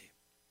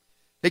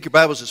Take your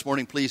Bibles this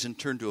morning, please, and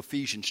turn to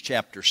Ephesians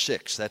chapter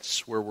 6.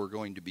 That's where we're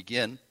going to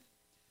begin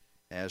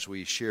as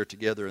we share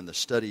together in the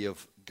study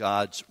of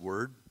God's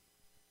Word.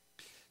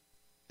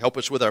 Help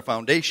us with our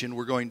foundation.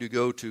 We're going to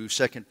go to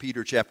 2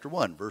 Peter chapter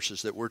 1,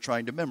 verses that we're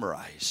trying to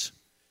memorize.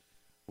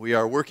 We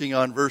are working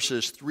on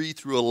verses 3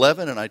 through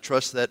 11, and I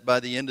trust that by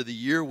the end of the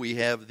year we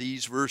have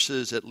these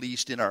verses at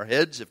least in our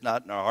heads, if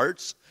not in our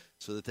hearts,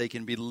 so that they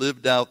can be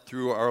lived out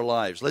through our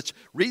lives. Let's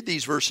read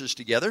these verses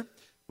together.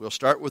 We'll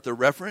start with the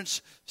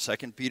reference,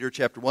 2 Peter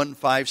chapter 1,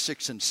 5,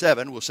 6, and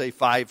 7. We'll say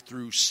 5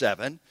 through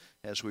 7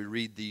 as we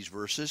read these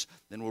verses.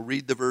 Then we'll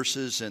read the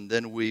verses, and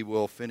then we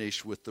will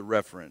finish with the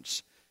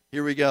reference.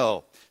 Here we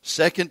go.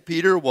 2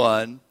 Peter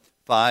 1,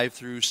 5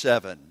 through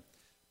 7.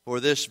 For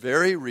this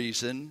very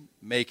reason,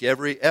 make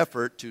every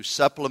effort to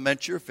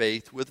supplement your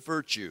faith with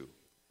virtue,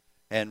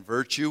 and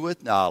virtue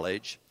with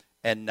knowledge,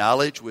 and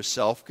knowledge with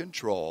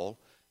self-control,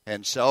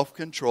 and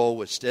self-control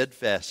with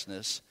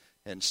steadfastness,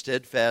 and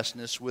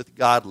steadfastness with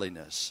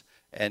godliness,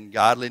 and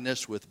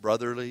godliness with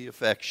brotherly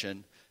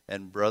affection,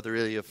 and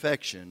brotherly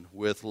affection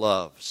with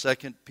love.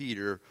 2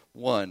 Peter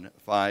 1,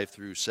 5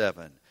 through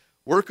 7.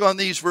 Work on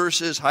these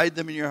verses, hide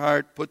them in your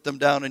heart, put them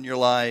down in your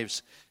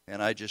lives,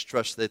 and I just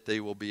trust that they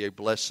will be a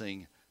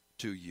blessing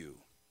to you.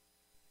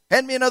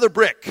 Hand me another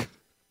brick.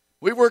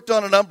 We've worked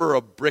on a number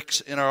of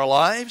bricks in our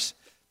lives.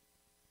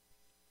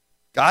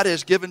 God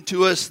has given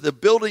to us the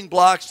building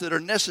blocks that are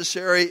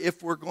necessary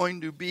if we're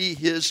going to be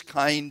His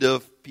kind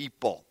of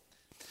people.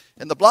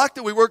 And the block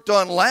that we worked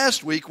on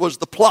last week was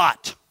the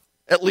plot.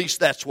 At least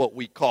that's what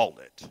we called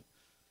it.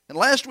 And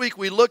last week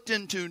we looked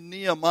into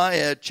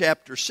Nehemiah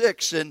chapter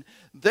 6, and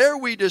there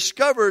we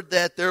discovered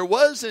that there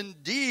was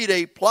indeed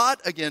a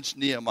plot against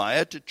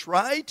Nehemiah to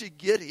try to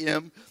get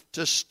him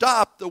to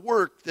stop the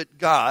work that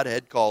God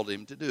had called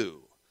him to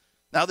do.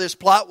 Now, this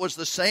plot was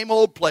the same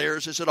old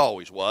players as it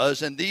always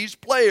was, and these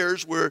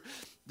players were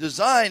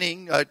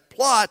designing a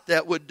plot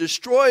that would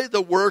destroy the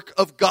work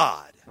of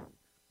God.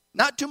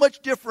 Not too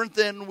much different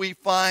than we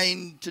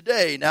find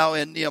today. Now,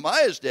 in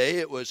Nehemiah's day,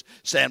 it was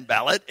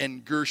Sanballat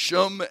and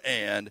Gershom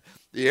and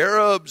the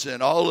Arabs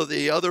and all of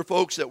the other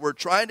folks that were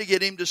trying to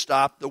get him to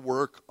stop the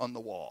work on the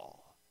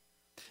wall.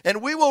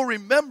 And you will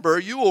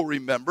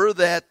remember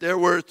that there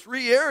were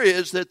three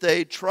areas that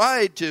they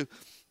tried to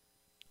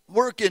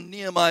work in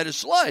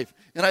Nehemiah's life.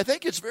 And I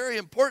think it's very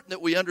important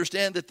that we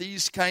understand that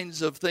these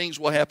kinds of things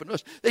will happen to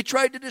us. They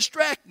tried to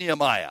distract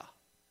Nehemiah.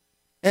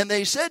 And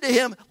they said to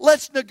him,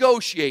 let's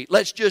negotiate.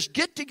 Let's just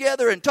get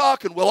together and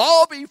talk, and we'll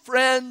all be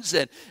friends,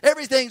 and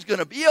everything's going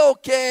to be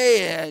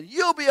okay, and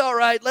you'll be all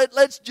right.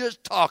 Let's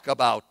just talk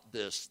about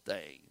this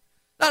thing.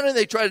 Not only did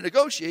they try to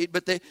negotiate,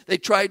 but they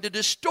tried to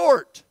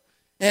distort.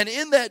 And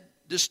in that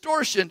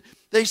distortion,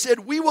 they said,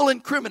 we will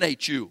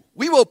incriminate you.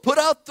 We will put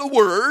out the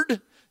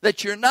word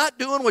that you're not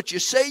doing what you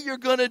say you're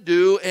going to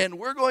do, and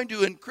we're going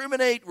to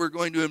incriminate, we're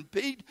going to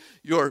impede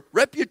your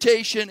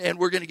reputation, and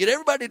we're going to get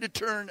everybody to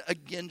turn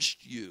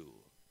against you.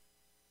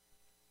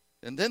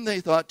 And then they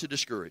thought to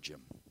discourage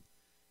him.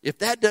 If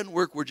that doesn't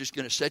work, we're just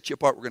going to set you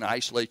apart, we're going to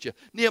isolate you.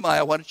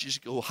 Nehemiah, why don't you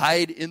just go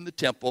hide in the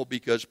temple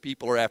because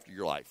people are after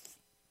your life?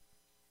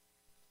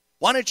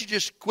 Why don't you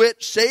just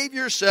quit, save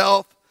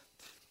yourself,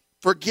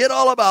 forget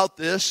all about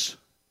this,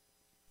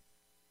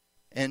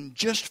 and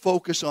just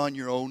focus on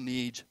your own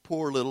needs.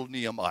 Poor little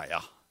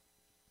Nehemiah.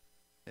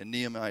 And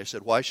Nehemiah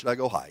said, why should I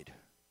go hide?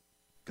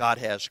 God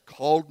has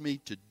called me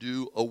to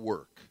do a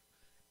work,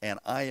 and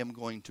I am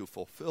going to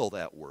fulfill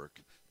that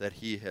work that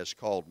He has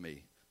called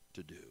me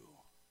to do.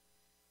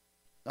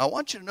 Now, I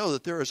want you to know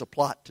that there is a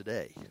plot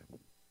today,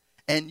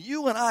 and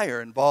you and I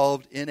are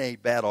involved in a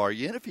battle. Are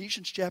you in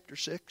Ephesians chapter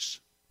 6?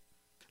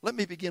 Let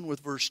me begin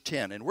with verse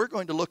 10, and we're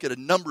going to look at a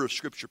number of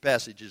scripture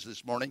passages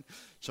this morning,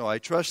 so I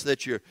trust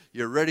that you're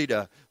ready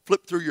to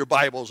flip through your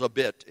Bibles a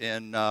bit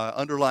and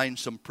underline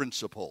some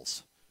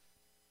principles.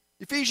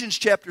 Ephesians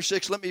chapter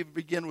 6, let me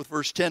begin with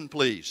verse 10,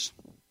 please.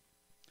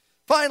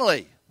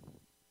 Finally,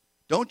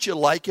 don't you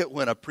like it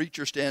when a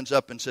preacher stands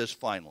up and says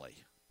finally,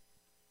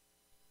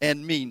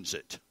 and means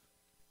it?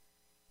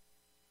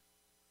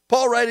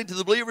 Paul, writing to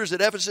the believers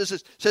at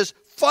Ephesus, says,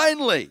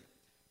 finally,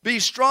 be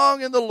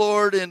strong in the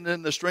Lord and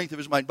in the strength of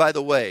His mind. By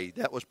the way,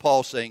 that was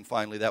Paul saying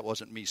finally. That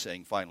wasn't me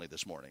saying finally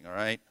this morning, all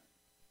right?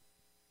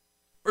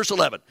 Verse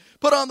 11,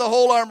 put on the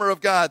whole armor of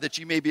God that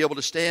you may be able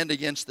to stand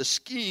against the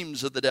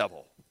schemes of the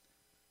devil.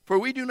 For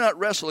we do not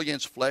wrestle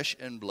against flesh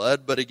and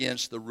blood, but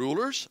against the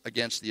rulers,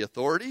 against the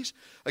authorities,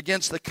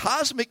 against the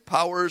cosmic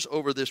powers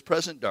over this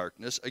present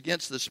darkness,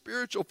 against the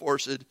spiritual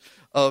forces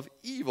of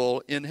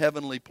evil in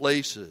heavenly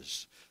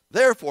places.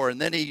 Therefore,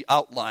 and then he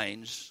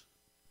outlines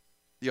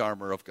the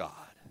armor of God.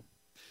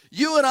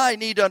 You and I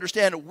need to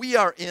understand we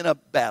are in a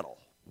battle.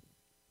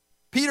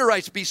 Peter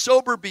writes, be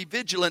sober, be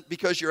vigilant,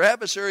 because your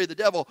adversary, the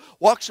devil,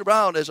 walks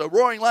around as a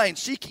roaring lion,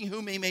 seeking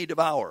whom he may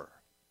devour.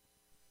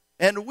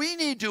 And we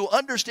need to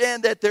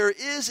understand that there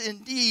is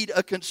indeed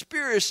a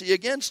conspiracy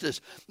against us.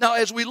 Now,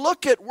 as we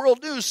look at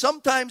world news,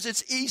 sometimes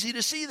it's easy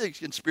to see the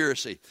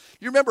conspiracy.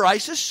 You remember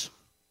ISIS?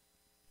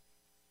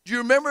 Do you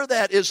remember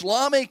that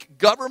Islamic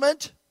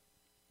government?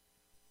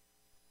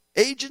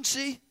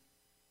 agency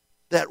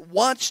that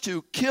wants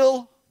to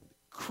kill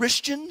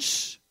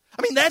Christians?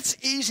 I mean, that's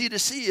easy to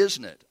see,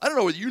 isn't it? I don't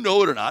know whether you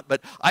know it or not,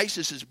 but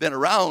ISIS has been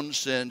around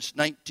since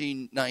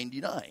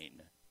 1999.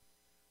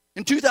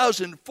 In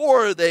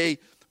 2004, they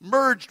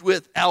merged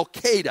with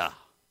Al-Qaeda.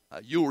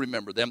 You'll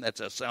remember them.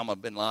 That's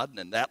Osama bin Laden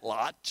and that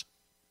lot.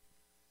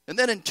 And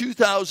then in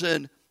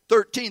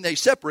 2013, they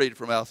separated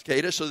from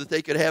Al-Qaeda so that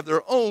they could have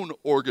their own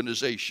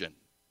organization.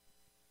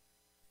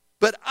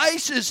 But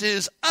ISIS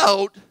is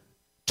out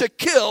to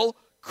kill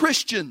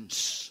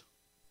Christians.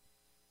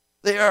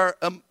 They are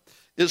an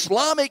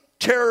Islamic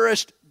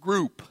terrorist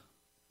group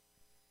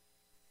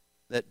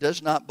that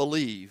does not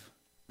believe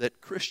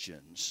that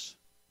Christians,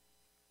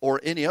 or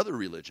any other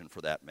religion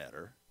for that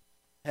matter,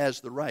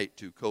 has the right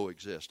to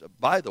coexist.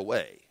 By the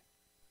way,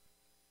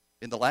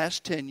 in the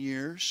last 10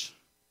 years,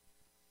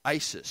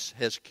 ISIS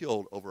has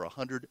killed over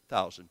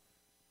 100,000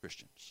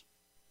 Christians.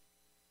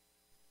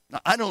 Now,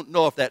 I don't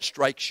know if that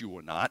strikes you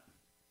or not,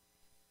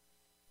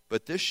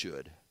 but this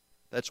should.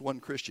 That's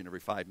one Christian every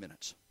 5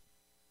 minutes.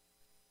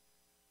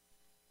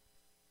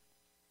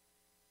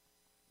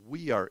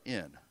 We are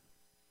in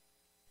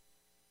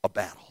a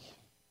battle.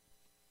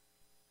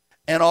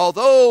 And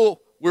although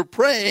we're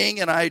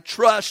praying, and I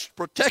trust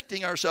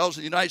protecting ourselves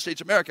in the United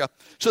States of America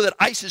so that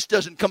ISIS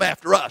doesn't come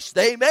after us.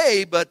 They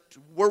may, but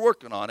we're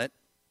working on it.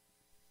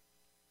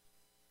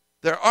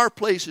 There are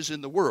places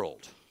in the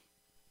world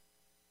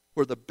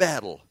where the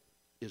battle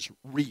is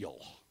real.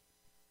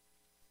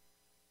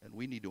 And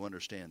we need to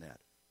understand that.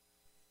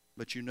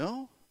 But you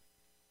know,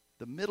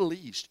 the Middle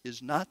East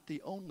is not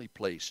the only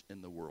place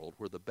in the world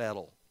where the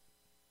battle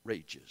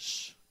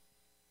rages.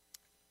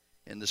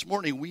 And this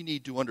morning we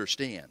need to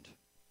understand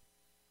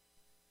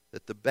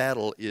that the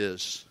battle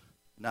is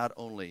not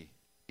only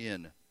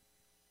in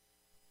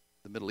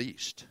the Middle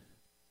East,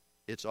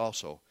 it's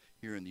also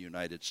here in the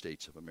United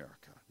States of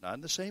America. Not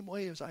in the same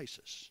way as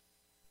ISIS,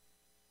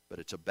 but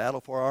it's a battle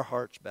for our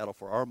hearts, battle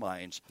for our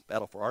minds,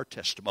 battle for our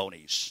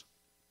testimonies,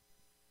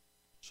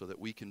 so that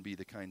we can be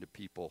the kind of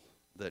people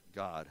that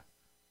God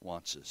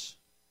wants us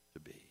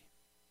to be.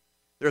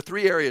 There are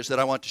 3 areas that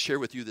I want to share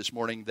with you this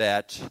morning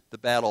that the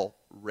battle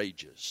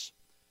rages.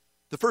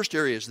 The first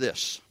area is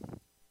this: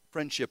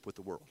 friendship with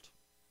the world.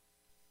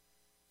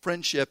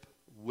 Friendship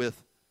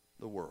with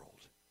the world.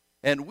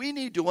 And we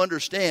need to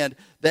understand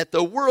that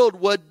the world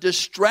would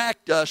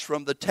distract us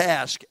from the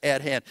task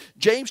at hand.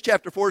 James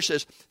chapter 4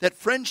 says that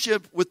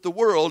friendship with the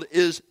world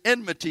is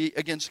enmity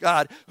against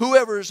God.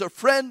 Whoever is a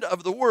friend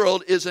of the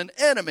world is an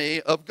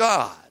enemy of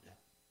God.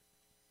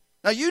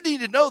 Now you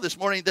need to know this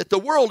morning that the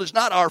world is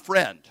not our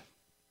friend.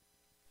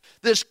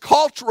 This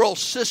cultural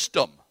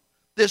system,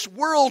 this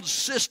world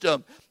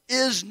system,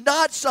 is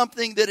not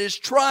something that is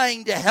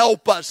trying to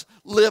help us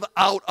live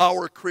out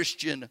our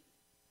Christian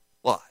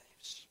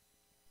lives.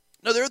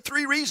 Now, there are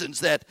 3 reasons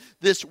that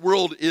this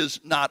world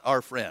is not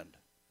our friend.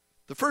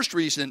 The first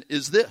reason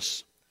is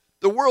this: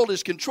 the world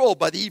is controlled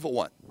by the evil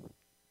one.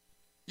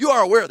 You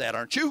are aware of that,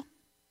 aren't you?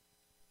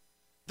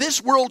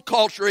 This world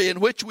culture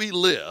in which we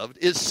lived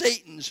is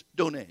Satan's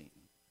domain.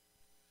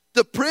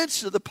 The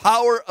prince of the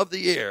power of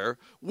the air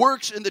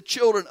works in the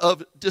children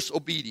of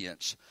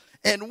disobedience.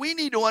 And we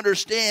need to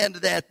understand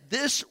that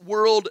this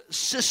world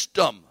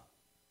system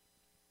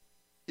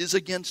is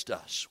against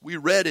us. We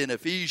read in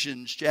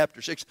Ephesians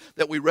chapter 6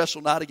 that we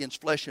wrestle not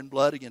against flesh and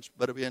blood,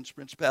 but against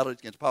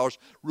principalities, against powers,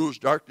 rulers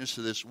of darkness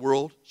of this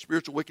world,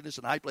 spiritual wickedness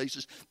in high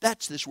places.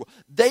 That's this world.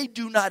 They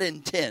do not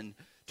intend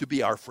to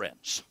be our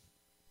friends.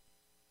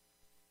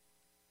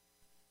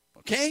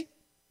 Okay?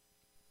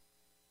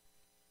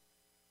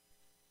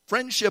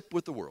 Friendship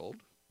with the world,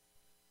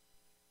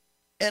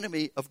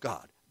 enemy of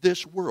God.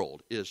 This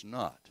world is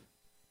not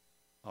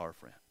our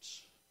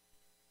friends.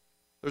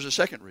 There's a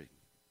second reason.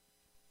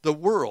 The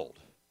world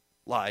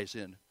lies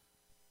in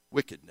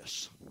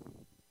wickedness.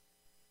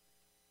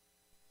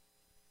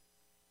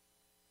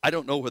 I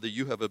don't know whether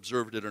you have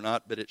observed it or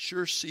not, but it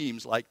sure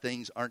seems like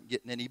things aren't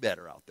getting any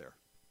better out there.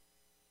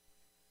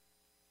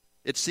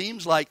 It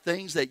seems like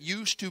things that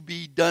used to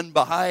be done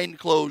behind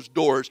closed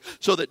doors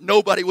so that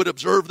nobody would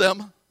observe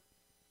them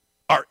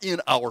are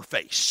in our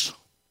face.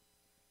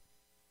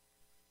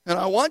 And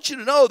I want you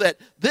to know that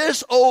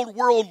this old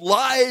world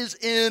lies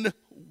in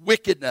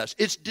wickedness.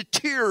 It's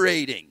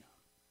deteriorating.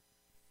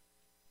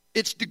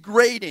 It's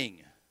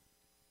degrading.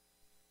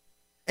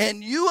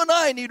 And you and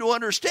I need to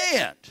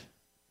understand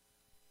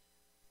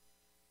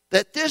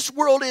that this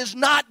world is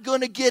not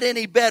going to get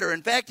any better.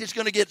 In fact, it's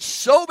going to get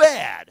so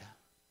bad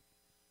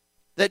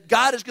that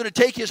God is going to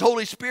take His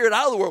Holy Spirit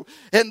out of the world.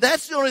 And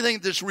that's the only thing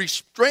that's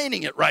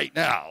restraining it right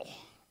now.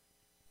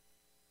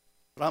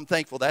 But I'm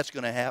thankful that's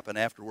going to happen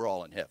after we're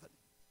all in heaven.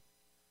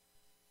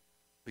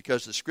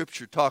 Because the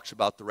Scripture talks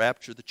about the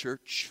rapture of the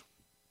church,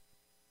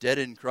 dead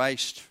in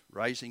Christ,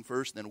 rising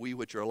first, and then we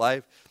which are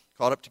alive,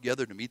 caught up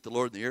together to meet the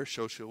Lord in the air.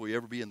 So shall we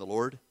ever be in the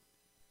Lord.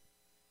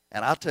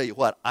 And I'll tell you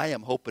what, I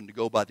am hoping to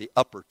go by the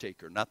upper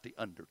taker, not the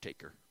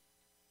undertaker.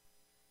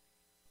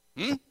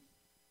 And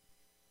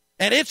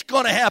it's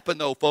going to happen,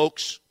 though,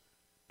 folks.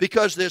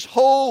 because this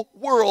whole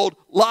world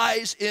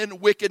lies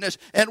in wickedness.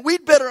 And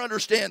we'd better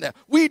understand that.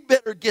 We'd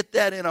better get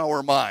that in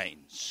our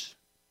minds.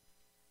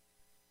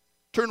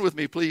 Turn with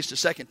me, please,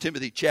 to 2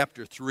 Timothy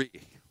chapter 3.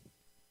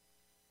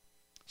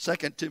 2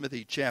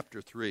 Timothy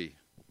chapter 3.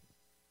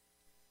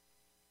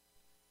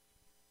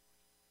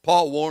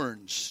 Paul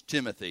warns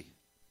Timothy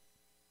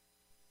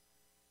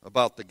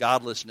about the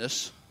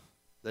godlessness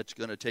that's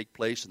going to take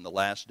place in the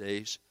last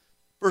days.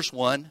 Verse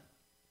 1.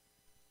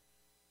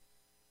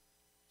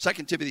 2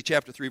 Timothy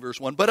chapter 3,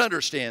 verse 1. But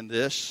understand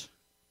this,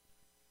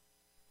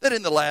 that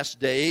in the last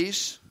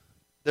days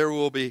there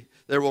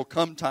will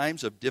come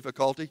times of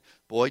difficulty.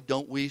 Boy,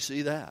 don't we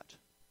see that.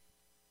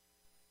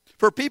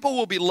 For people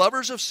will be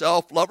lovers of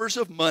self, lovers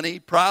of money,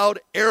 proud,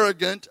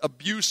 arrogant,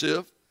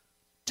 abusive,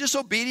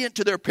 disobedient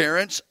to their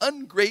parents,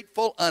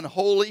 ungrateful,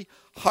 unholy,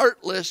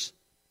 heartless,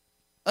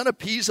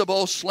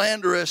 unappeasable,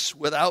 slanderous,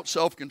 without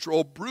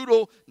self-control,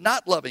 brutal,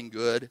 not loving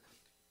good,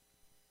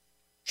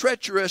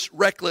 treacherous,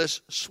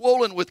 reckless,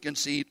 swollen with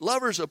conceit,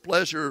 lovers of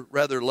pleasure,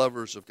 rather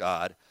lovers of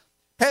God,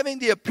 having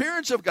the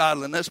appearance of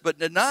godliness, but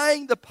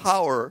denying the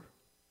power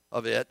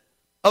of it.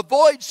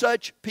 Avoid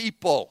such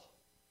people.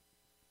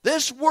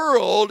 This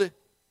world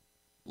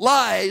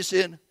lies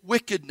in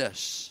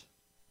wickedness.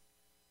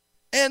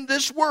 And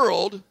this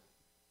world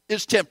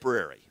is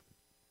temporary.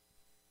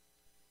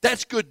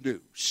 That's good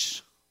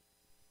news.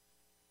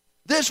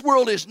 This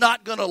world is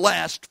not going to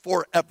last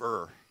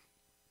forever.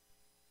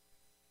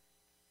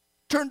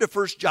 Turn to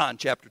 1 John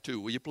chapter 2,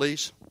 will you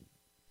please?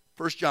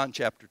 1 John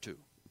chapter 2.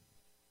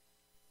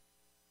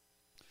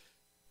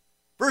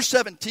 Verse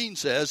 17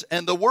 says,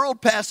 and the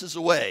world passes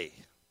away,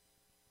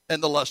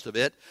 and the lust of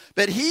it,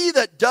 but he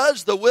that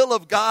does the will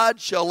of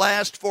God shall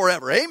last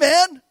forever.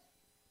 Amen?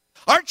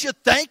 Aren't you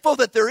thankful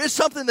that there is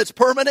something that's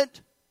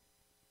permanent?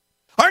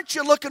 Aren't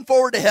you looking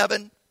forward to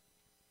heaven?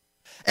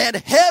 And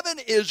heaven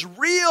is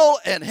real,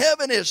 and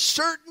heaven is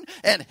certain,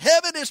 and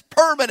heaven is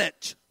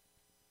permanent.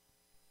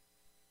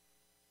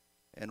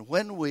 And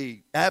when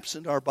we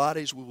absent our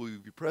bodies, we will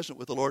be present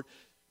with the Lord.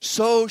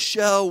 So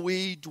shall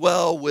we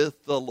dwell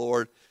with the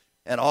Lord.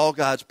 And all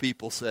God's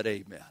people said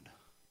amen.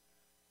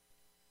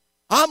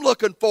 I'm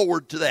looking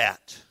forward to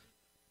that.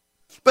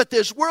 But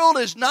this world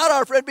is not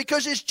our friend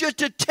because it's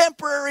just a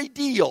temporary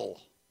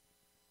deal.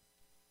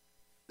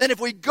 And if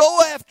we go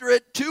after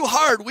it too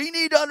hard, we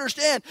need to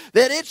understand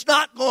that it's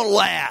not going to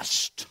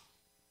last.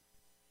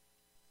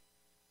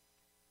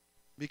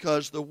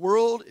 Because the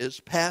world is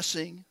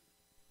passing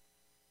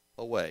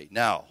away.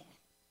 Now,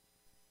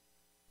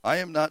 I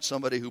am not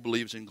somebody who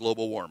believes in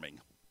global warming.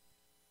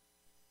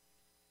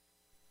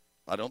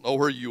 I don't know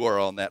where you are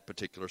on that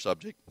particular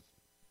subject.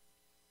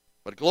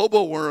 But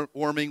global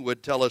warming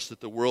would tell us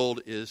that the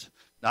world is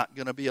not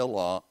going to be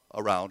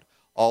around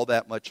all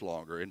that much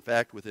longer. In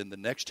fact, within the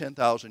next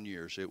 10,000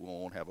 years, it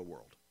won't have a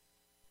world.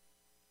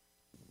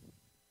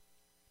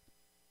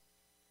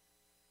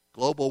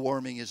 Global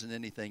warming isn't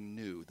anything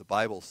new. The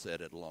Bible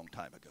said it a long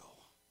time ago.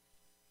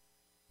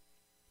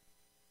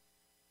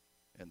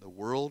 And the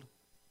world is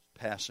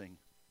passing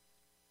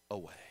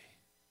away.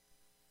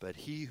 But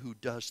he who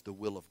does the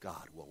will of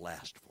God will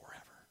last forever.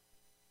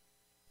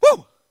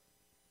 Woo!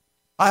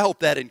 I hope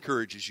that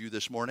encourages you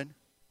this morning.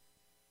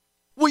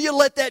 Will you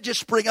let that just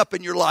spring up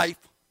in your life?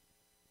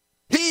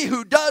 He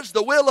who does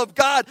the will of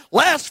God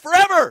lasts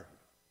forever.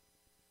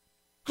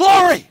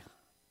 Glory!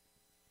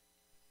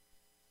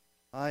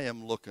 I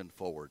am looking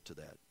forward to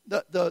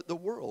that. The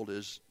world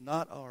is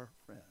not our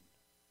friend.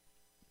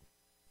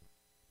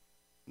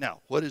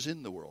 Now, what is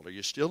in the world? Are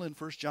you still in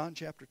 1 John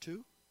chapter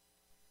 2?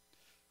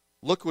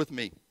 Look with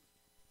me.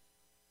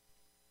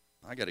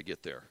 I got to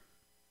get there.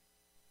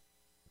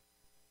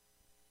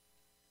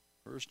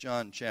 1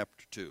 John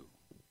chapter 2,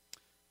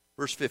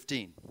 verse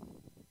 15.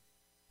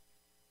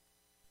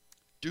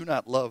 Do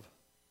not love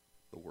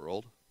the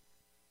world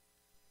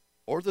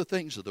or the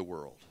things of the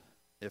world.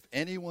 If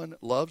anyone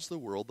loves the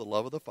world, the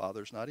love of the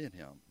Father is not in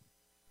him.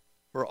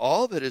 For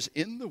all that is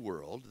in the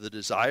world, the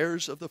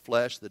desires of the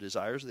flesh, the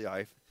desires of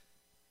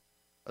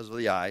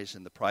the eyes,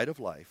 and the pride of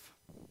life,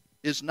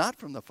 is not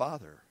from the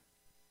Father,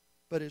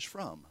 but is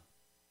from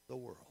the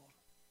world.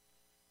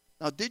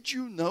 Now, did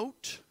you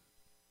note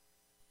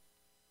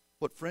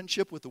what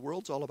friendship with the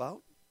world's all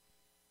about?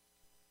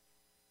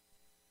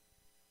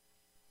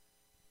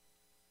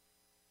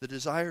 The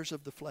desires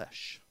of the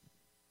flesh.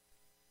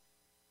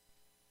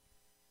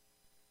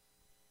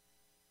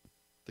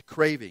 The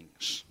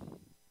cravings.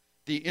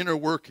 The inner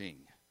working.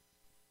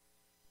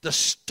 The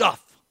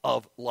stuff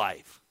of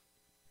life.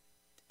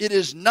 It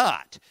is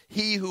not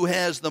he who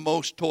has the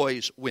most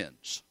toys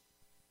wins.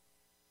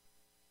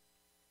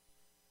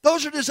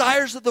 Those are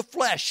desires of the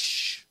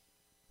flesh.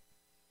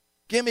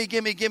 Gimme,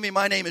 gimme, gimme,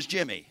 my name is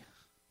Jimmy.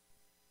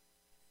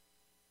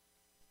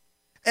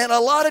 And a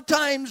lot of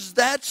times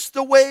that's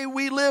the way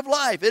we live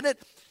life, isn't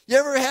it? You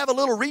ever have a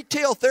little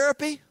retail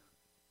therapy?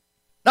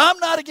 Now, I'm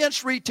not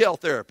against retail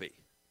therapy.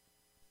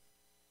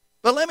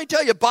 But let me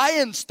tell you,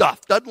 buying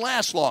stuff doesn't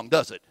last long,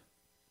 does it?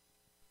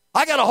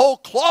 I got a whole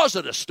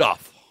closet of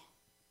stuff.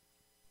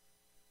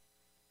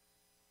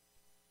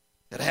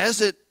 It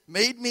has it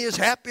made me as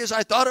happy as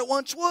I thought it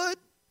once would.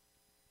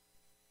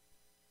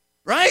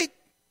 Right?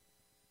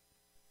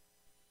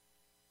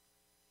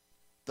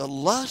 The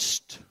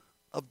lust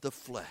of the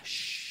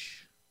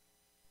flesh.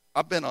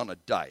 I've been on a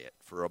diet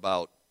for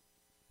about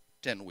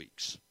 10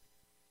 weeks.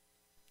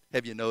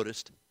 Have you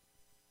noticed?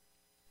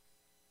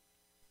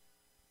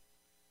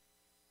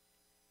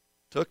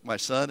 Took my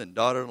son and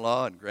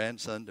daughter-in-law and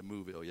grandson to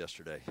Moville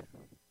yesterday.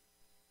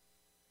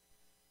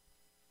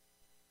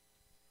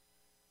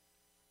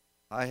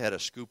 I had a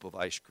scoop of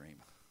ice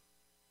cream.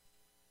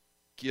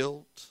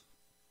 Guilt,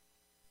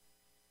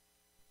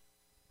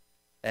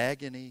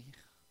 agony.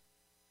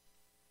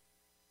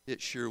 It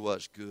sure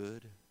was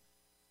good.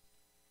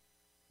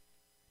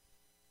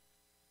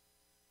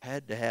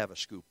 Had to have a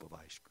scoop of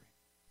ice cream.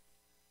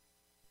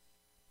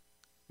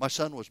 My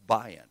son was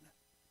buying.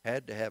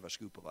 Had to have a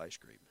scoop of ice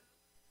cream.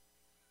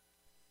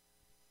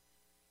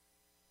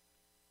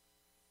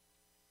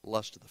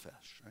 Lust of the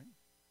flesh, right?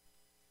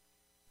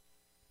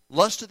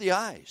 Lust of the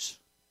eyes.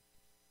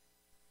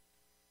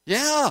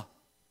 Yeah.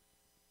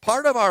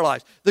 Part of our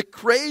lives. The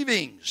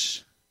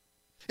cravings.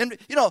 And,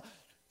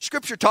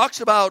 Scripture talks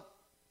about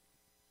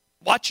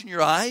watching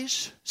your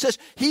eyes. It says,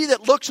 he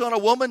that looks on a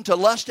woman to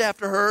lust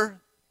after her,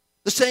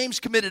 the same's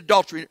committed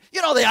adultery.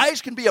 The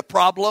eyes can be a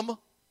problem.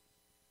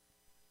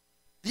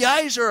 The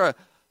eyes are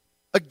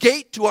a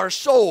gate to our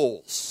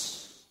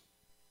souls.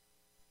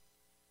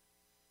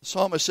 The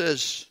psalmist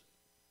says,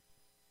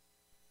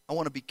 I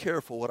want to be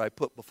careful what I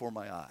put before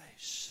my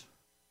eyes.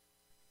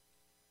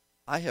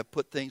 I have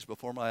put things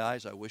before my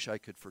eyes I wish I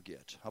could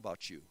forget. How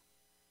about you?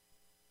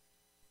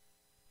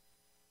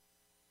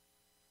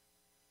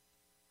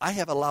 I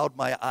have allowed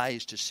my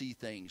eyes to see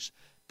things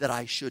that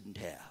I shouldn't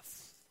have.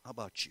 How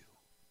about you?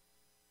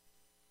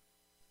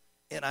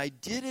 And I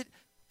did it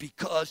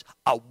because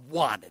I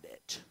wanted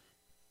it.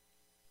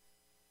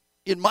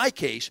 In my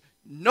case,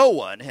 no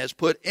one has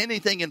put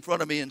anything in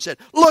front of me and said,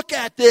 look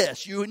at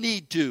this, you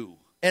need to,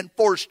 and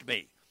forced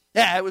me.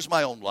 Yeah, it was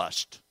my own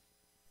lust.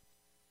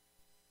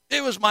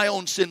 It was my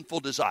own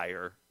sinful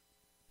desire.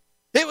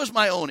 It was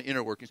my own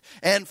inner workings.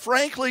 And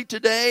frankly,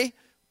 today,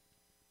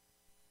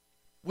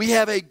 we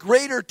have a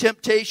greater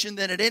temptation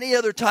than at any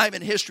other time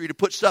in history to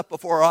put stuff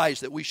before our eyes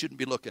that we shouldn't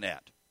be looking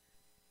at.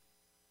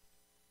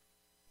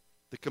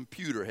 The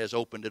computer has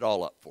opened it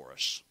all up for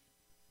us.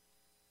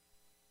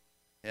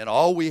 And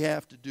all we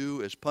have to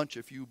do is punch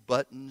a few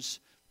buttons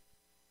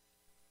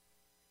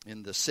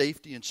in the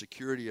safety and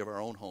security of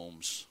our own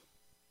homes.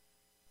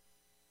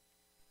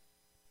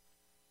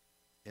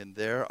 And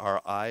there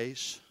our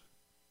eyes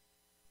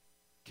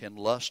can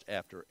lust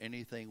after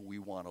anything we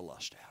want to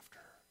lust after.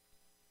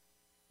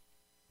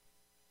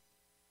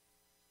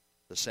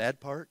 The sad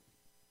part,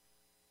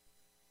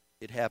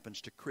 it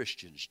happens to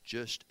Christians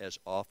just as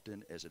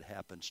often as it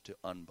happens to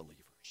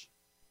unbelievers.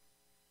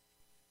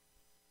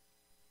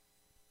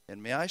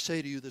 And may I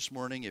say to you this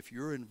morning, if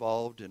you're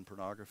involved in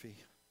pornography,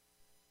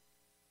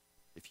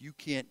 if you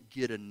can't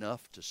get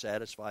enough to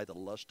satisfy the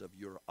lust of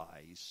your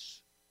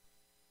eyes,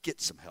 get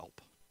some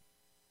help.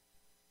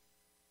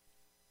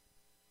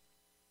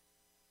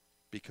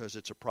 Because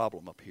it's a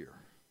problem up here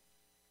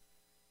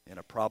and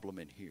a problem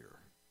in here.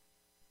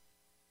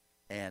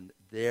 And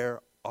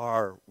there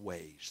are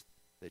ways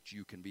that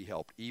you can be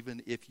helped,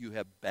 even if you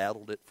have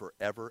battled it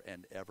forever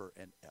and ever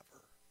and ever.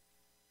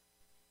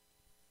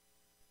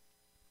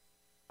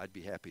 I'd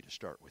be happy to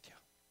start with you.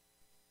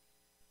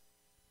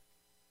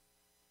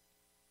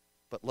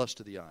 But lust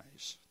of the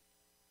eyes.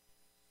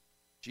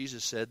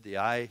 Jesus said the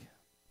eye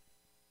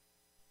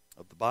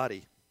of the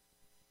body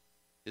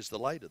is the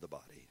light of the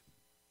body.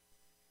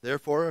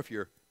 Therefore, if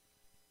your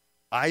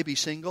eye be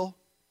single,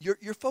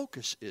 your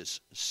focus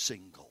is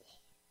single.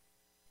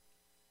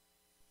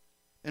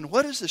 And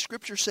what does the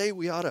Scripture say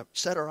we ought to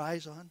set our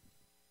eyes on?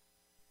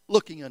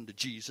 Looking unto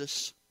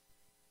Jesus.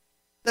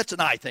 That's an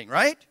eye thing,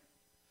 right?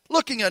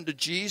 Looking unto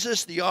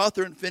Jesus, the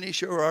author and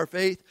finisher of our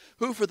faith,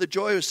 who for the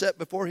joy was set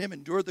before him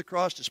endured the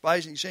cross,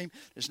 despising shame,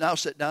 is now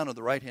set down on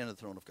the right hand of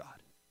the throne of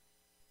God.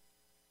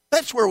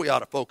 That's where we ought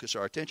to focus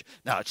our attention.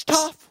 Now, it's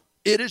tough.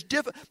 It is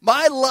difficult.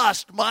 My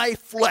lust, my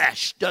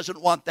flesh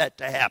doesn't want that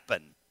to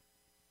happen.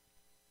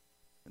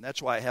 And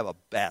that's why I have a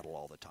battle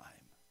all the time.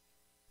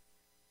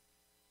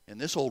 And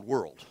this old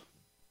world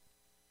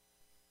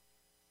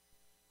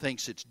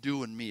thinks it's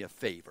doing me a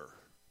favor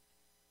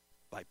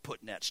by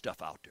putting that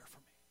stuff out there for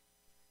me.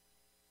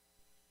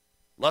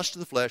 Lust of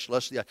the flesh,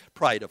 lust of the eye,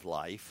 pride of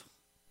life,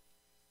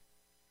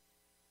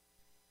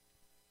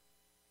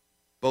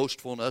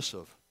 boastfulness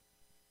of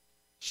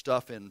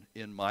stuff in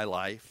my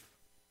life,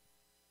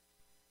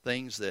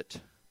 things that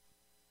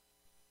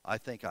I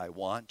think I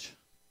want,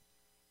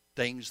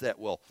 things that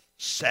will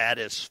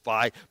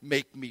satisfy,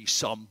 make me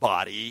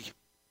somebody.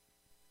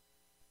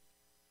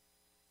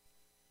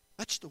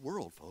 That's the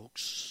world,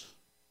 folks.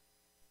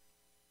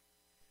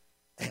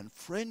 And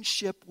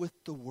friendship with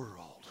the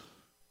world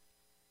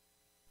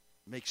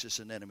makes us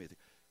an enemy. The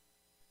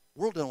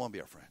world doesn't want to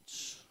be our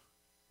friends.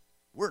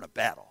 We're in a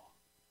battle,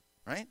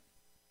 right?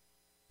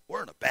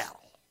 We're in a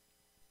battle.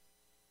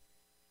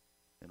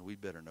 And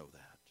we'd better know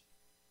that.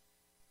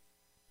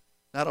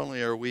 Not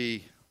only are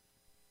we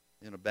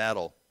in a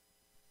battle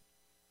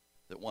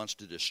that wants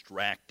to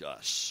distract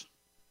us,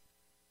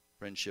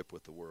 friendship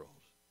with the world,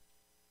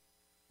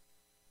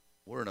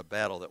 we're in a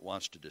battle that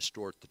wants to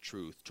distort the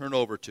truth. Turn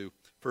over to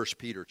 1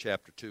 Peter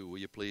chapter 2, will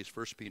you please?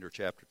 1 Peter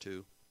chapter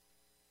 2.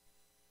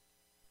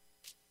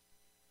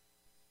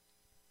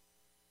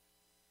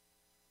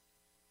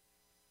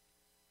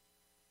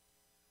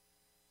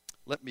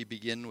 Let me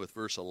begin with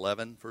verse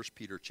 11. 1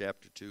 Peter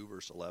chapter 2,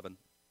 verse 11.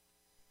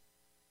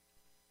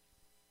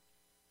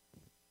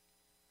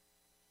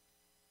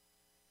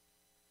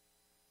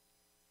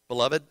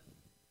 Beloved,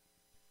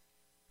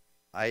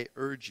 I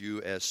urge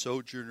you as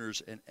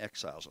sojourners and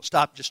exiles.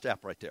 Just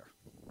stop right there.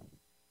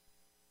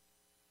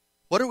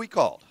 What are we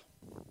called?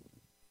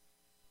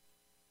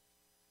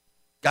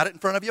 Got it in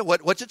front of you?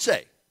 What's it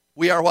say?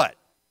 We are what?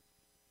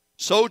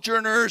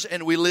 Sojourners,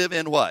 and we live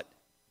in what?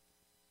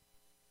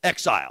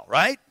 Exile,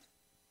 right?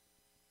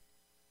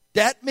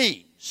 That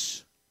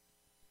means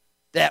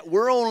that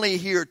we're only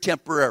here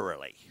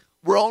temporarily.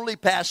 We're only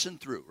passing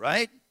through,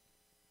 right?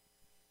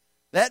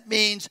 That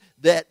means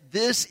that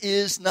this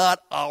is not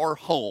our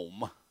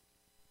home.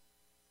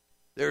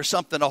 There's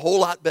something a whole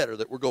lot better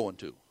that we're going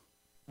to.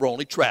 We're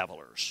only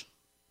travelers.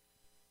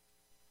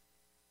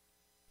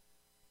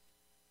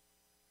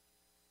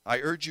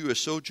 I urge you as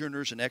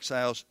sojourners and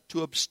exiles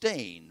to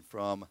abstain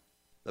from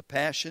the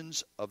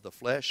passions of the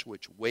flesh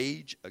which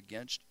wage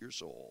against your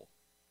soul.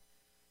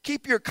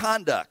 Keep your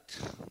conduct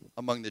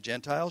among the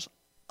Gentiles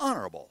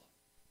honorable,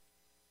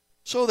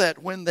 so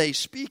that when they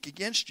speak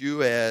against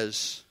you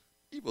as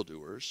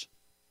evildoers,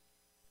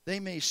 they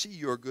may see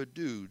your good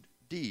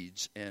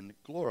deeds and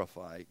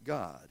glorify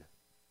God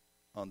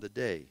on the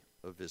day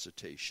of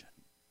visitation.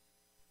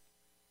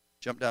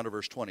 Jump down to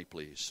verse 20,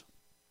 please.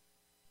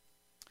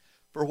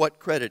 For what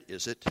credit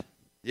is it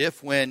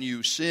if when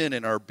you sin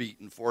and are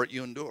beaten for it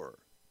you endure?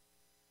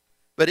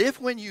 But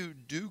if when you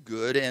do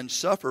good and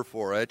suffer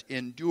for it,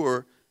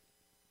 endure,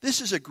 this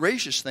is a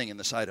gracious thing in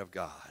the sight of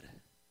God.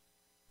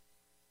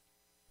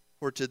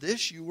 For to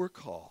this you were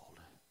called,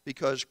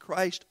 because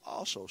Christ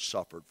also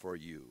suffered for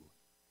you,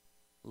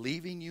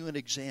 leaving you an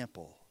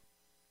example,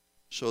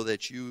 so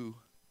that you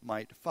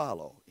might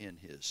follow in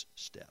his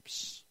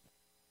steps.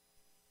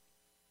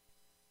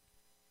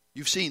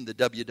 You've seen the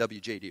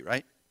WWJD,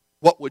 right?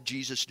 What would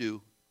Jesus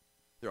do?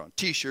 They're on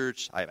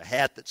T-shirts. I have a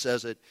hat that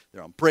says it.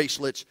 They're on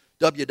bracelets.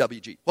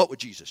 WWG. What would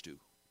Jesus do?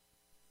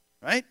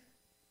 Right?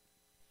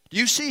 Do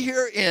you see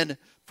here in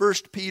 1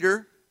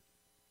 Peter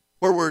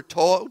where we're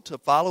told to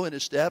follow in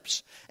his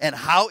steps and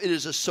how it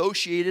is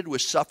associated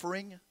with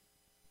suffering?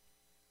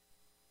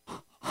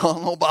 I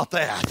don't know about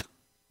that.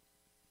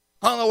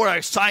 I don't know whether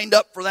I signed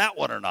up for that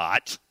one or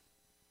not.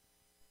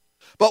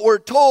 But we're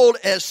told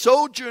as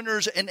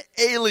sojourners and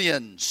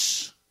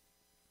aliens,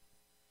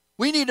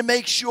 we need to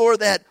make sure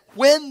that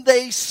when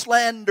they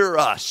slander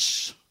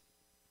us,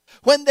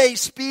 when they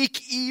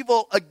speak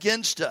evil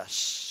against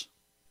us,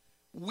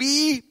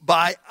 we,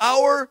 by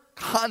our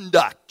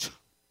conduct,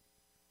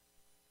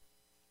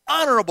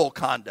 honorable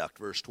conduct,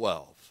 verse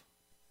 12,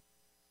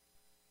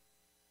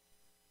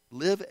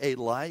 live a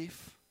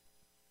life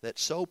that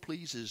so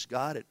pleases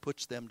God it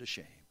puts them to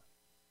shame.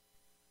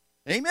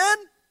 Amen?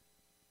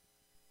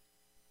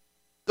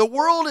 The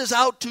world is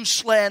out to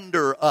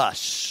slander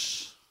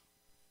us.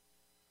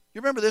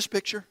 You remember this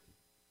picture?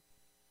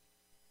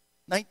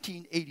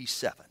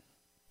 1987.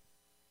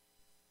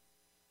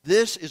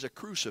 This is a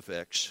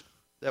crucifix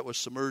that was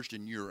submerged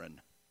in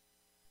urine.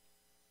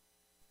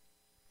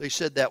 They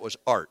said that was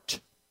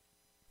art.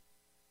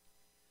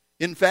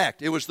 In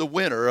fact, it was the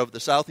winner of the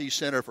Southeast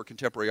Center for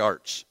Contemporary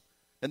Arts,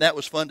 and that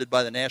was funded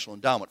by the National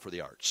Endowment for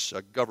the Arts,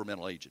 a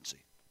governmental agency.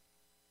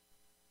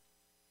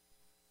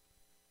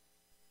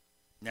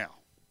 Now,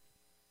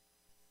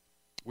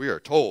 we are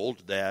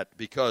told that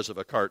because of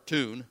a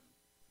cartoon,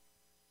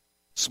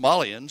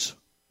 Somalians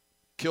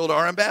killed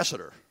our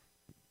ambassador.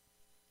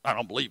 I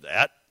don't believe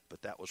that,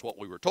 but that was what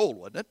we were told,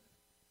 wasn't it?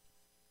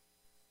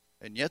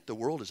 And yet the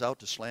world is out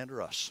to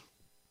slander us.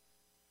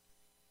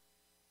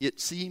 It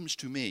seems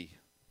to me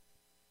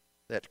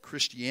that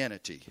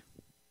Christianity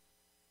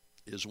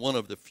is one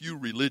of the few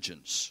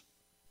religions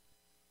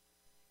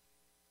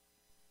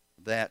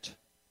that,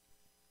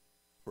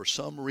 for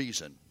some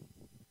reason,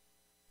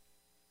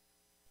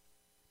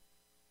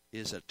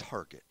 is a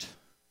target,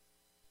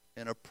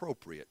 an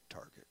appropriate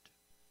target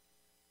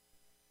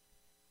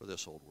for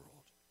this old world.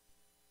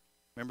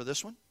 Remember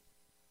this one?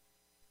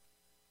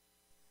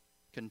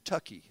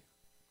 Kentucky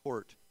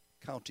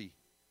county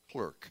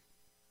clerk,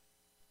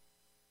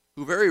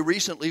 who very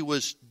recently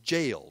was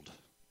jailed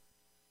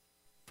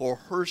for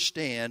her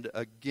stand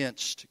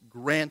against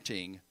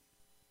granting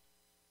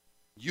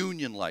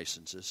union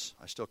licenses.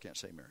 I still can't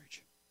say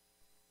marriage.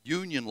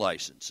 Union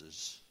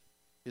licenses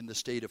in the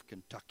state of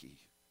Kentucky.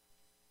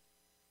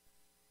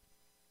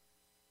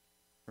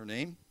 Her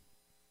name?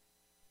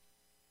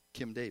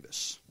 Kim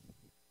Davis.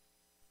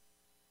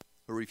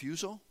 Her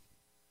refusal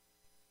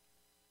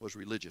was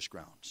religious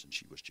grounds, and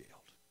she was jailed.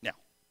 Now,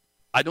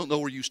 I don't know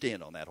where you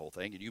stand on that whole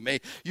thing. And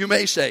you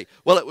may say,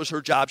 well, it was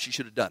her job, she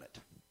should have done it.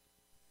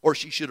 Or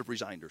she should have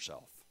resigned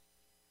herself.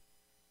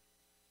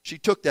 She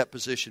took that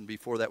position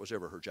before that was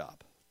ever her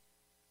job.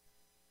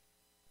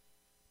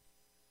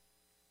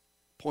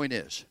 Point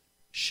is,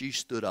 she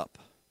stood up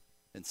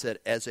and said,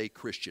 as a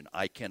Christian,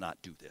 I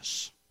cannot do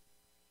this.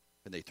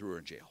 And they threw her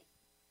in jail.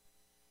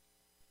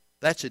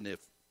 That's in the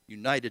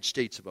United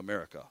States of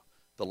America,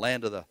 the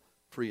land of the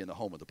free and the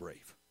home of the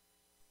brave.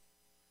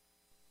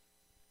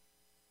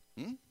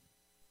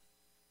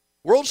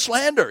 World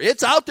slander,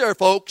 it's out there,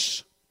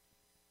 folks.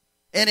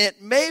 And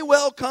it may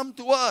well come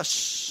to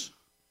us.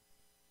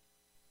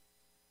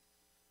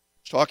 I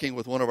was talking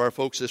with one of our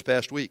folks this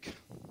past week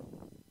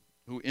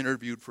who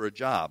interviewed for a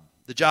job.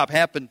 The job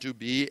happened to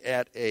be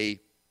at a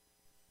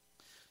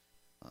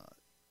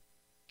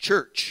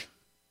church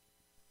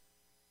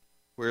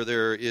where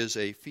there is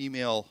a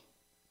female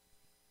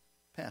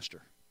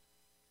pastor.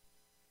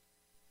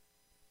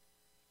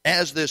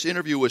 As this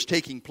interview was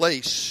taking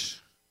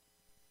place,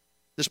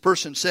 this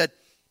person said,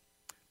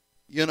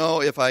 you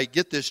know, if I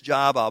get this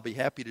job, I'll be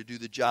happy to do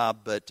the job,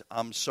 but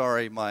I'm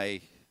sorry,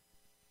 my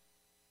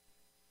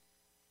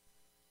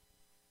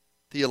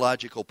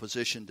theological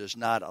position does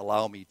not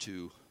allow me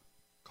to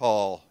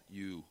call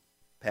you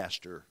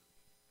pastor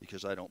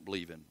because I don't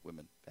believe in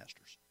women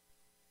pastors.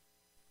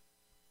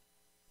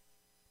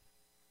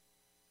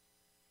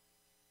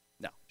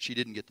 Now, she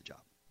didn't get the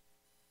job.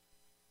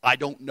 I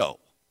don't know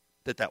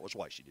that was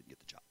why she didn't get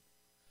the job.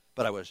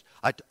 But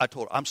I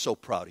told her, I'm so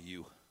proud of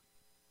you.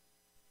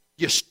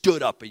 You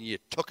stood up and you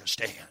took a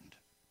stand.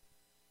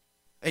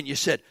 And you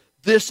said,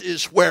 this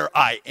is where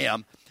I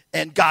am,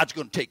 and God's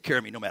going to take care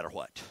of me no matter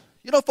what.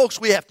 You know, folks,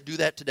 we have to do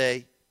that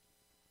today.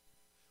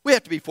 We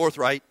have to be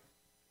forthright.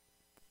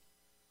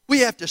 We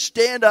have to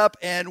stand up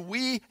and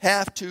we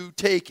have to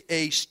take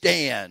a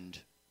stand.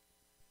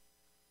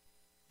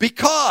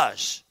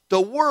 Because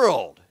the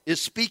world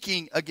is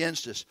speaking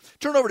against us.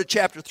 Turn over to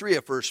chapter 3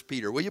 of 1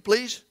 Peter, will you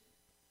please?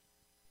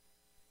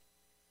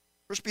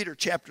 1 Peter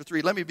chapter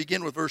 3. Let me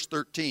begin with verse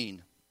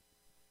 13.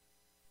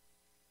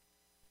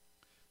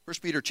 1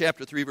 Peter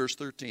chapter 3, verse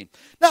 13.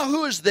 Now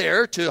who is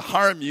there to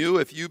harm you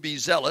if you be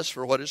zealous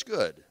for what is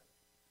good?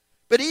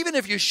 But even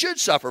if you should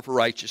suffer for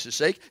righteousness'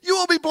 sake, you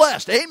will be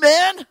blessed.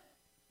 Amen?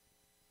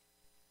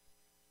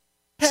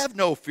 Have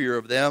no fear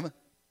of them,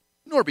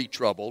 nor be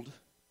troubled.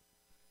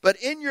 But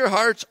in your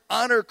hearts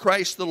honor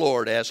Christ the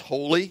Lord as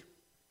holy,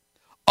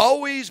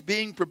 always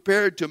being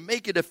prepared to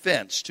make a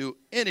defense to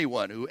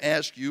anyone who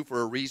asks you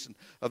for a reason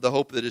of the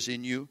hope that is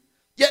in you.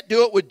 Yet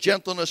do it with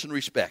gentleness and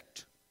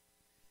respect,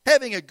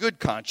 having a good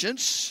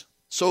conscience,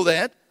 so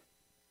that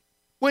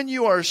when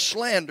you are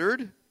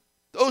slandered,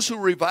 those who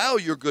revile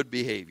your good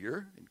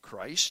behavior in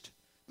Christ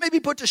may be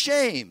put to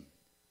shame.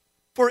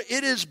 For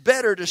it is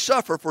better to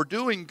suffer for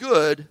doing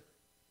good,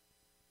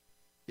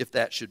 if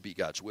that should be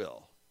God's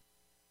will,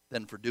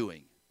 than for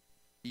doing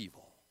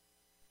evil.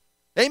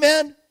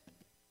 Amen?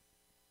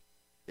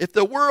 If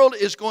the world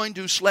is going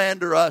to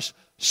slander us,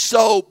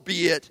 so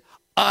be it.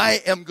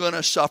 I am going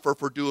to suffer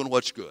for doing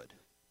what's good.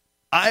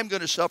 I'm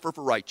going to suffer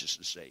for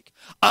righteousness' sake.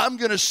 I'm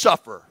going to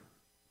suffer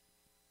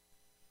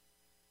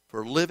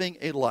for living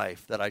a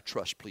life that I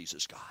trust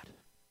pleases God.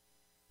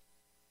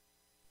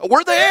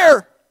 We're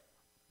there.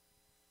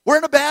 We're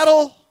in a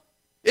battle.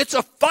 It's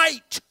a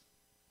fight.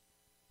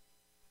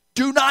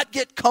 Do not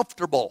get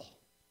comfortable,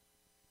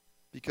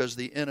 because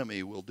the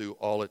enemy will do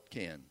all it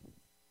can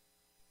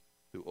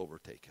to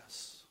overtake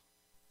us.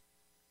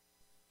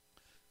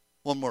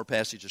 One more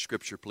passage of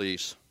Scripture,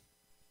 please.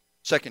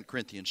 2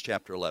 Corinthians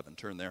chapter 11.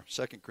 Turn there.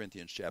 2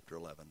 Corinthians chapter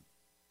 11.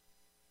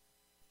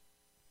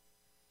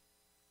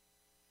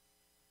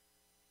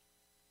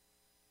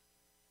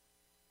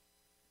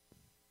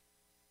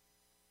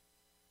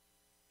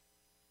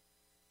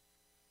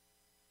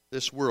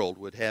 This world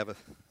would have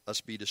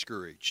us be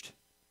discouraged.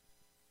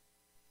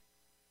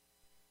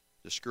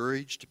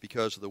 Discouraged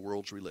because of the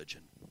world's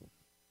religion.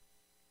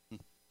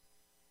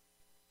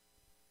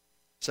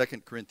 2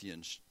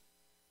 Corinthians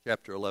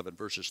chapter 11,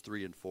 verses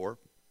 3 and 4.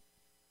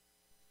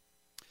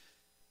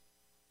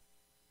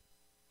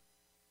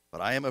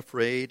 But I am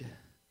afraid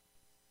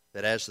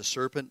that as the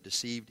serpent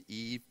deceived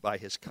Eve by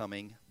his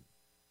coming,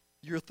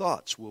 your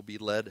thoughts will be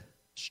led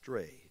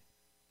astray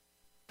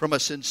from a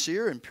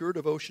sincere and pure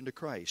devotion to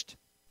Christ.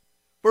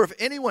 For if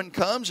anyone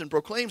comes and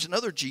proclaims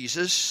another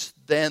Jesus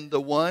than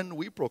the one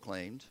we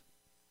proclaimed,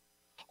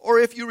 or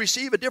if you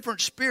receive a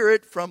different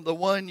spirit from the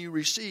one you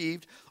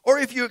received, or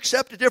if you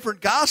accept a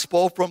different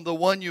gospel from the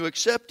one you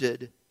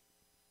accepted,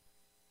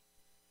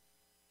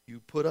 you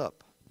put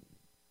up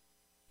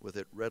with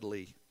it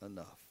readily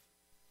enough.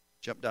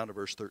 Jump down to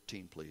verse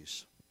 13,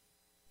 please.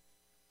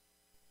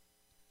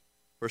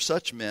 For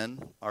such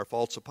men are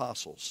false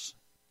apostles,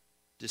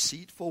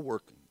 deceitful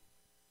working,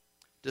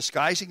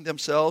 disguising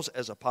themselves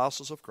as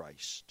apostles of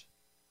Christ.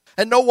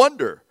 And no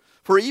wonder,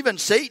 for even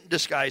Satan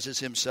disguises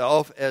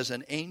himself as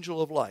an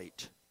angel of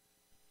light,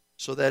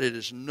 so that it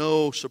is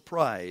no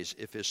surprise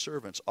if his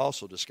servants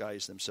also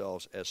disguise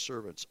themselves as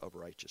servants of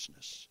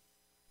righteousness.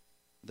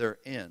 their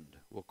end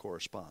will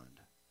correspond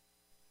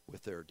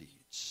with their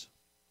deeds.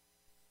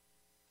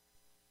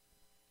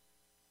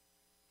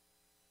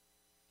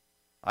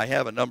 I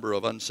have a number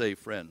of unsaved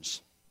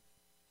friends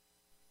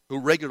who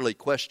regularly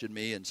question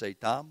me and say,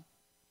 Tom,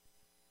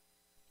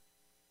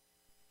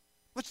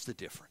 what's the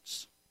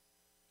difference?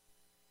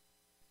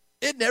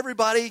 Isn't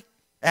everybody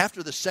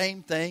after the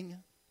same thing?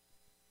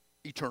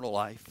 Eternal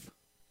life.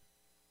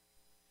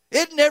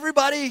 Isn't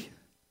everybody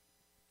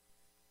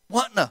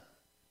wanting a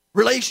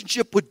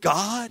relationship with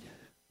God?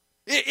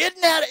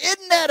 Isn't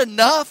that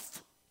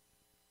enough?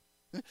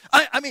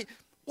 I mean,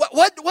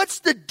 what's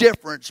the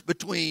difference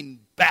between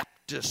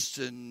Baptists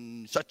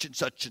and such and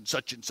such and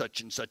such and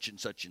such and such and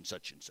such and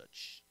such and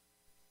such?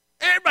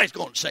 Everybody's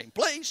going to the same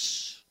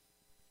place.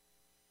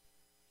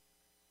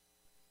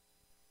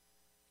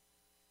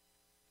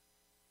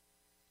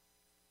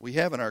 We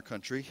have in our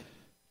country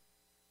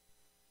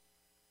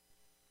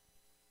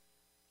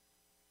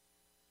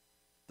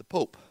the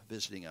Pope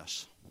visiting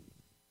us.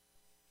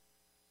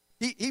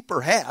 He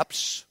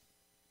perhaps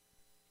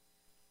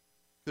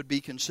could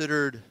be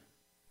considered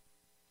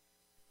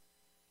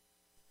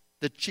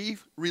the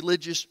chief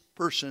religious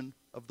person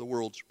of the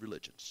world's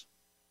religions.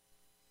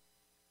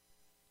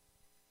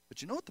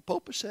 But you know what the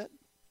Pope has said?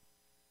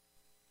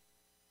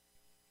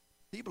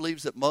 He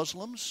believes that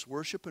Muslims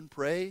worship and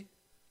pray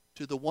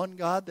to the one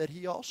God that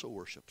he also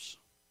worships.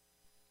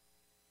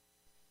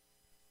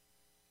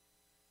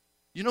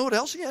 You know what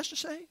else he has to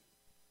say?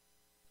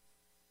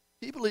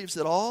 He believes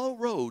that all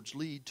roads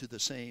lead to the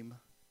same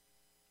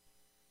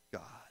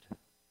God.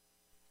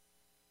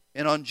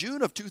 And on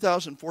June of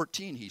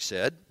 2014, he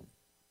said,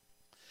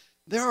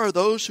 there are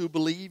those who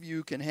believe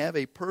you can have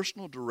a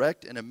personal,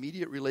 direct, and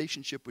immediate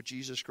relationship with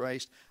Jesus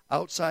Christ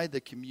outside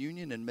the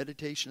communion and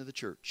meditation of the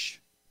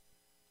church.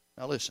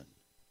 Now listen.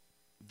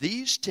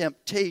 These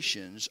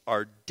temptations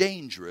are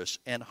dangerous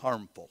and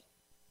harmful.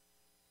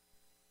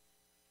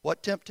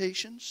 What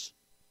temptations?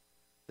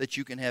 That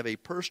you can have a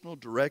personal,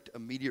 direct,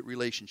 immediate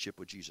relationship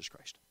with Jesus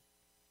Christ.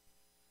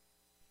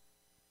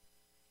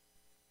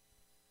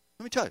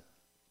 Let me tell you,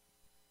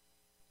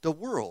 the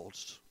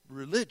world's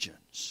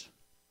religions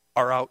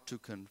are out to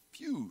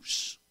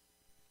confuse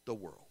the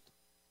world.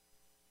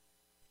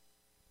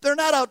 They're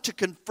not out to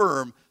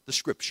confirm the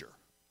Scripture.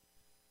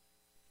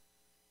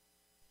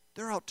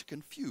 They're out to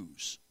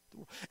confuse the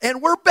world.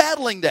 And we're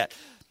battling that.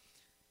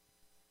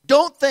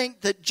 Don't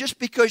think that just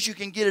because you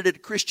can get it at a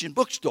Christian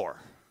bookstore,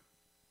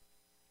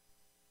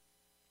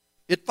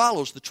 it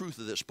follows the truth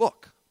of this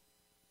book.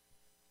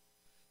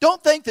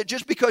 Don't think that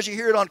just because you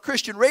hear it on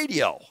Christian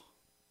radio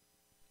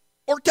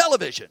or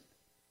television,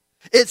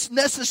 it's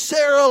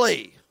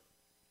necessarily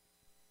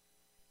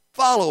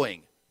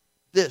following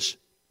this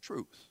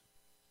truth.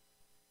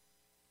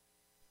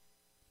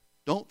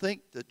 Don't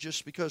think that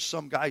just because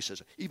some guy says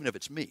it, even if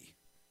it's me,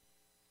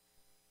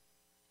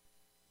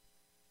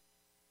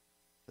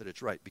 that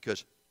it's right.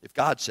 Because if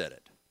God said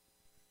it,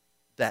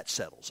 that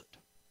settles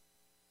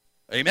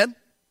it. Amen?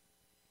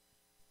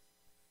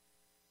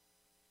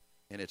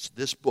 And it's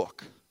this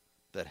book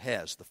that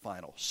has the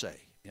final say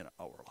in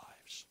our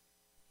lives.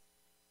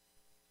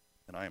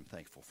 And I am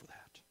thankful for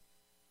that.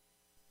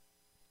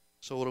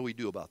 So what do we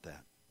do about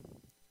that?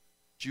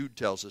 Jude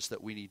tells us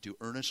that we need to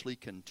earnestly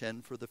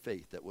contend for the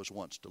faith that was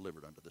once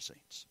delivered unto the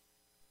saints.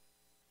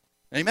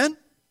 Amen?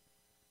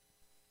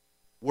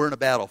 We're in a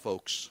battle,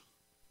 folks.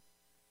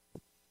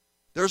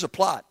 There's a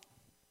plot.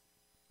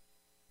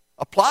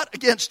 A plot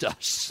against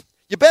us.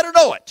 You better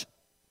know it,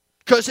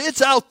 because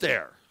it's out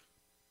there.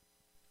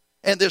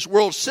 And this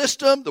world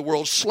system, the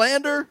world's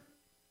slander,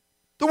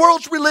 the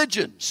world's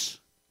religions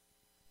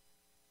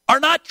are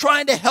not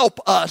trying to help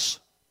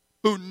us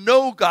who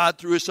know God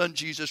through His Son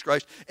Jesus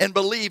Christ and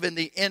believe in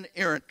the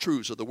inerrant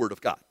truths of the Word of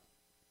God.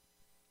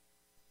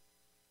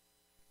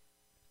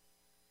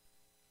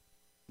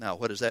 Now,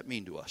 what does that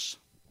mean to us?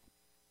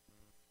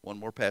 One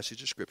more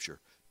passage of Scripture.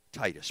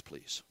 Titus,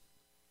 please.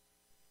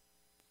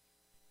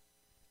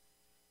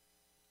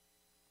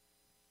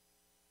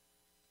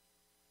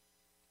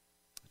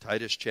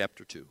 Titus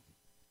chapter 2.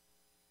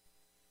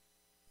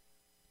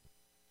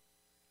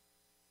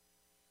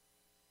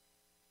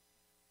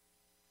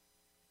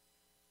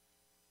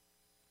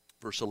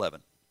 Verse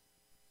 11.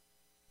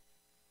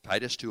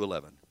 Titus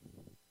 2:11.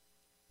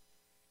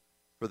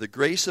 For the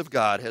grace of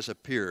God has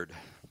appeared,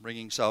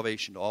 bringing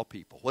salvation to all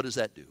people. What does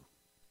that do?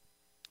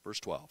 Verse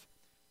 12.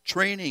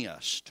 Training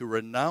us to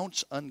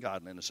renounce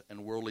ungodliness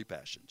and worldly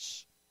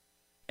passions,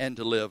 and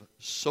to live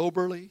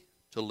soberly,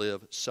 to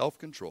live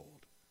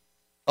self-controlled,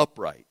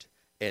 upright,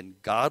 and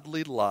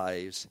godly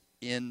lives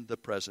in the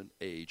present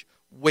age,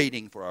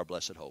 waiting for our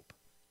blessed hope.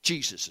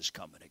 Jesus is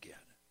coming again.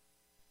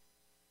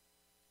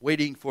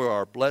 Waiting for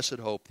our blessed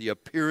hope, the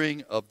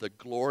appearing of the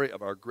glory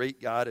of our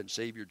great God and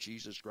Savior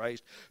Jesus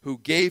Christ, who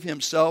gave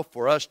Himself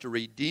for us to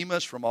redeem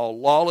us from all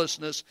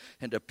lawlessness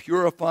and to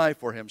purify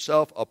for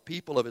Himself a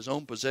people of His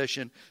own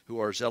possession who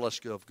are zealous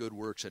of good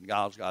works. And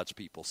God's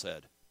people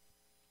said,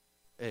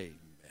 Amen.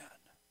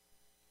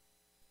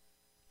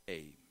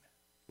 Amen.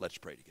 Let's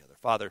pray together.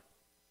 Father,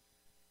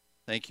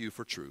 thank You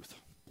for truth.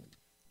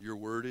 Your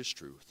word is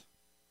truth.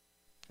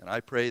 And I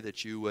pray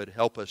that you would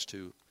help us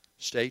to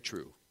stay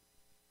true.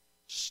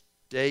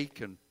 Stay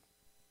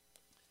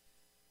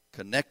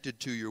connected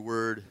to your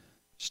word.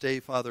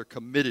 Stay, Father,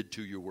 committed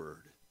to your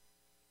word.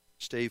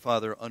 Stay,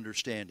 Father,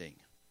 understanding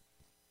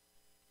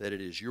that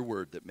it is your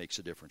word that makes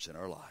a difference in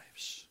our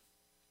lives.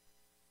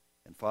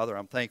 And Father,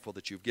 I'm thankful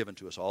that you've given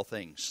to us all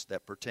things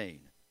that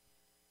pertain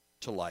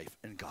to life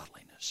and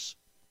godliness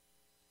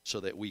so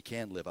that we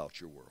can live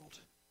out your world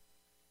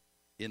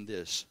in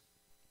this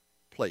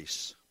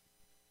place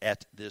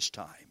at this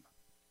time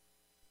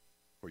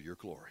for your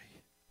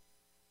glory.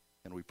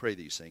 And we pray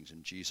these things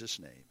in Jesus'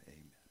 name.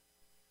 Amen.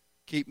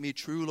 Keep me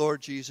true,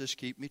 Lord Jesus,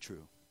 keep me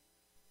true.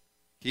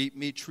 Keep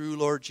me true,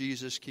 Lord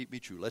Jesus, keep me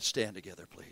true. Let's stand together, please.